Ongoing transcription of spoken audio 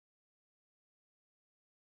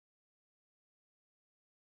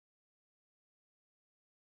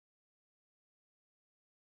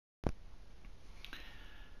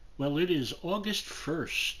Well, it is August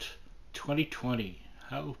 1st, 2020.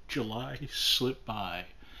 How July slipped by.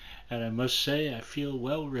 And I must say, I feel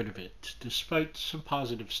well rid of it, despite some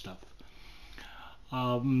positive stuff.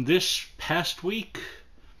 This past week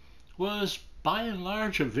was by and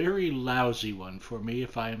large a very lousy one for me,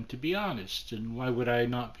 if I am to be honest. And why would I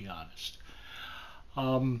not be honest?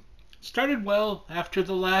 Started well after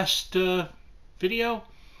the last video.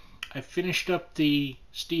 I finished up the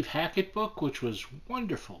Steve Hackett book, which was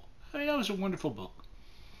wonderful. I mean, that was a wonderful book.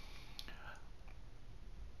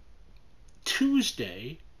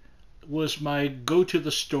 Tuesday was my go to the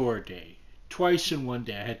store day. Twice in one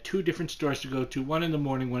day. I had two different stores to go to, one in the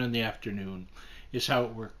morning, one in the afternoon, is how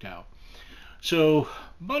it worked out. So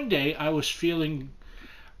Monday, I was feeling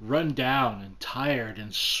run down and tired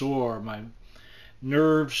and sore. My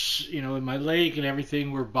nerves, in my leg and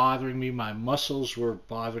everything were bothering me. My muscles were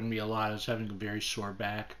bothering me a lot. I was having a very sore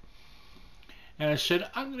back. And I said,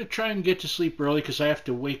 I'm going to try and get to sleep early because I have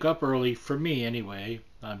to wake up early, for me anyway.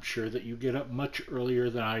 I'm sure that you get up much earlier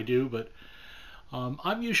than I do, but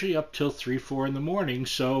I'm usually up till 3, 4 in the morning,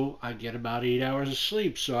 so I get about 8 hours of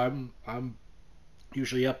sleep. So I'm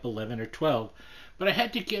usually up 11 or 12. But I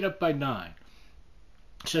had to get up by 9.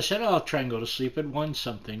 So I said, I'll try and go to sleep at 1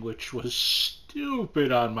 something, which was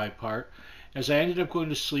stupid on my part, as I ended up going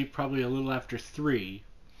to sleep probably a little after 3.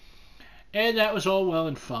 And that was all well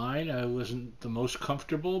and fine. I wasn't the most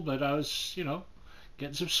comfortable, but I was,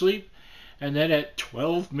 getting some sleep. And then at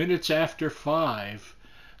 12 minutes after 5,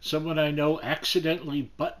 someone I know accidentally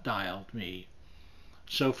butt dialed me.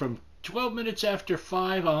 So from 12 minutes after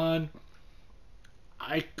 5 on,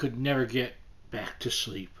 I could never get back to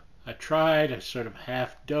sleep. I tried, I sort of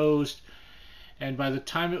half dozed, and by the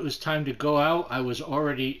time it was time to go out, I was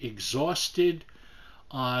already exhausted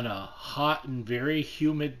on a hot and very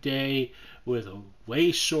humid day with a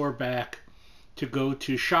way sore back to go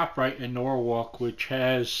to ShopRite in Norwalk, which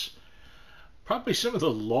has probably some of the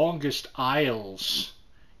longest aisles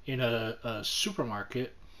in a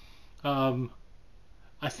supermarket. I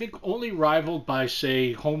think only rivaled by,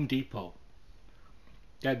 say, Home Depot.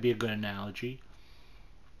 That'd be a good analogy.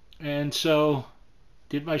 And so,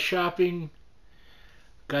 did my shopping,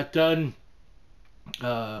 got done.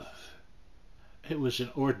 It was an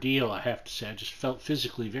ordeal, I have to say. I just felt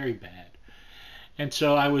physically very bad. And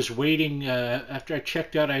so I was waiting. After I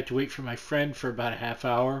checked out, I had to wait for my friend for about a half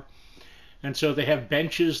hour. And so they have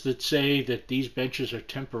benches that say that these benches are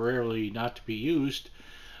temporarily not to be used,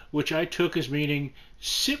 which I took as meaning,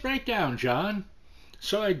 sit right down, John.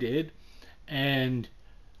 So I did. And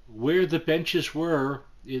where the benches were,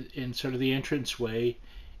 in sort of the entranceway,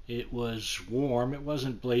 it was warm. It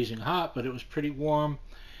wasn't blazing hot, but it was pretty warm.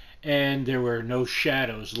 And there were no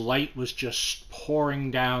shadows. Light was just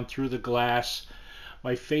pouring down through the glass.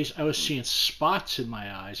 My face, I was seeing spots in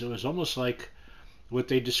my eyes. It was almost like what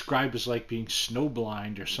they describe as like being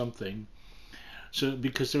snowblind or something. So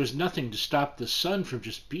because there was nothing to stop the sun from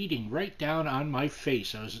just beating right down on my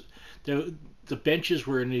face. The benches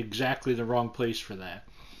were in exactly the wrong place for that.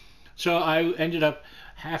 So I ended up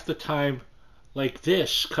half the time like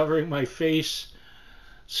this, covering my face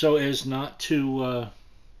so as not to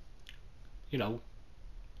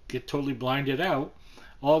get totally blinded out,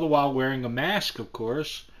 all the while wearing a mask, of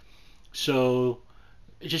course. So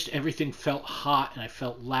just everything felt hot, and I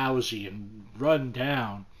felt lousy and run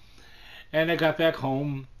down. And I got back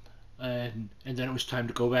home, and then it was time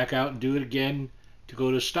to go back out and do it again, to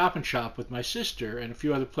go to Stop and Shop with my sister and a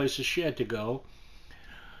few other places she had to go.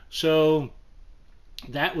 So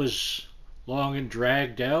that was long and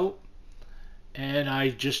dragged out, and I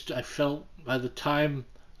felt by the time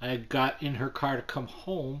I got in her car to come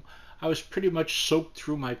home, I was pretty much soaked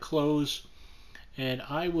through my clothes, and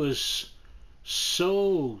I was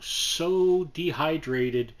so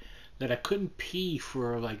dehydrated that I couldn't pee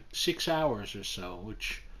for like 6 hours or so,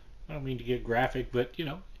 which I don't mean to get graphic, but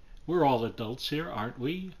we're all adults here, aren't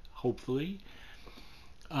we? Hopefully.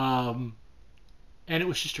 And it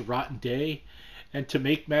was just a rotten day. And to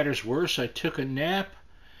make matters worse, I took a nap,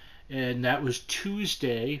 and that was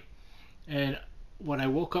Tuesday. And when I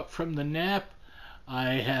woke up from the nap,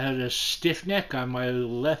 I had a stiff neck on my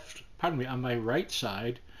on my right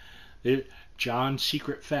side. John's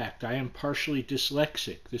secret fact, I am partially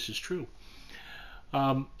dyslexic. This is true.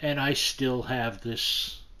 And I still have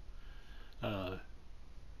this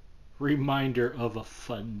reminder of a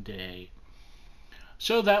fun day.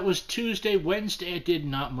 So that was Tuesday. Wednesday, I did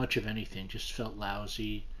not much of anything. Just felt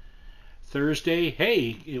lousy. Thursday,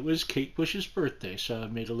 hey, it was Kate Bush's birthday. So I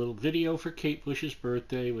made a little video for Kate Bush's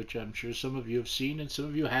birthday, which I'm sure some of you have seen and some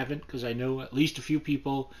of you haven't, because I know at least a few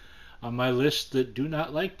people on my list that do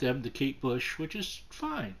not like them, the Kate Bush, which is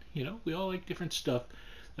fine. We all like different stuff.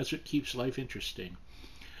 That's what keeps life interesting.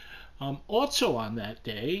 Also on that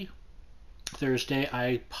day, Thursday,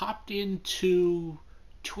 I popped into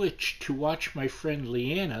Twitch to watch my friend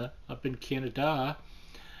Leanna up in Canada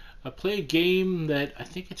play a game that I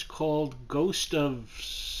think it's called Ghost of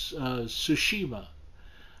Tsushima.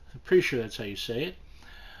 I'm pretty sure that's how you say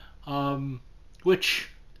it. Which,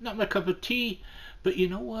 not my cup of tea, but you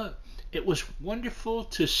know what? It was wonderful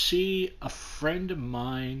to see a friend of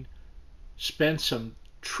mine spend some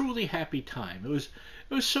truly happy time. It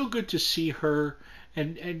was so good to see her,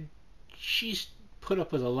 and she's put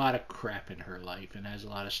up with a lot of crap in her life and has a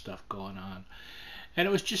lot of stuff going on. And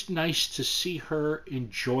it was just nice to see her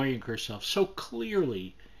enjoying herself, so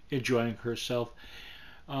clearly enjoying herself.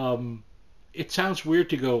 It sounds weird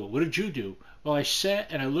to go, what did you do? Well, I sat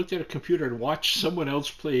and I looked at a computer and watched someone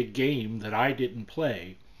else play a game that I didn't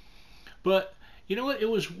play. But you know what? It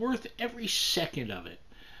was worth every second of it.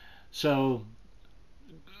 So,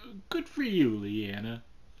 good for you, Leanna.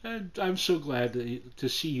 I'm so glad to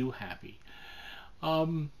see you happy.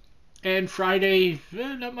 And Friday,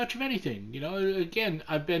 not much of anything. Again,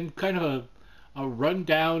 I've been kind of a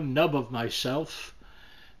rundown nub of myself.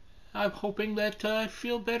 I'm hoping that I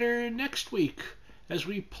feel better next week as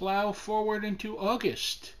we plow forward into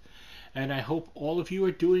August. And I hope all of you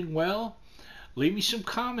are doing well. Leave me some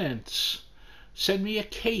comments. Send me a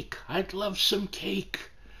cake. I'd love some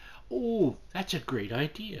cake. Oh, that's a great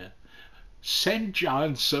idea. Send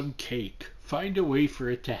John some cake. Find a way for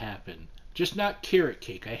it to happen. Just not carrot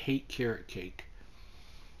cake. I hate carrot cake.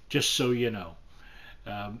 Just so you know.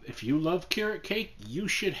 If you love carrot cake, you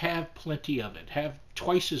should have plenty of it. Have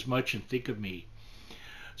twice as much and think of me.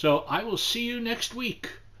 So I will see you next week.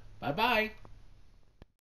 Bye-bye.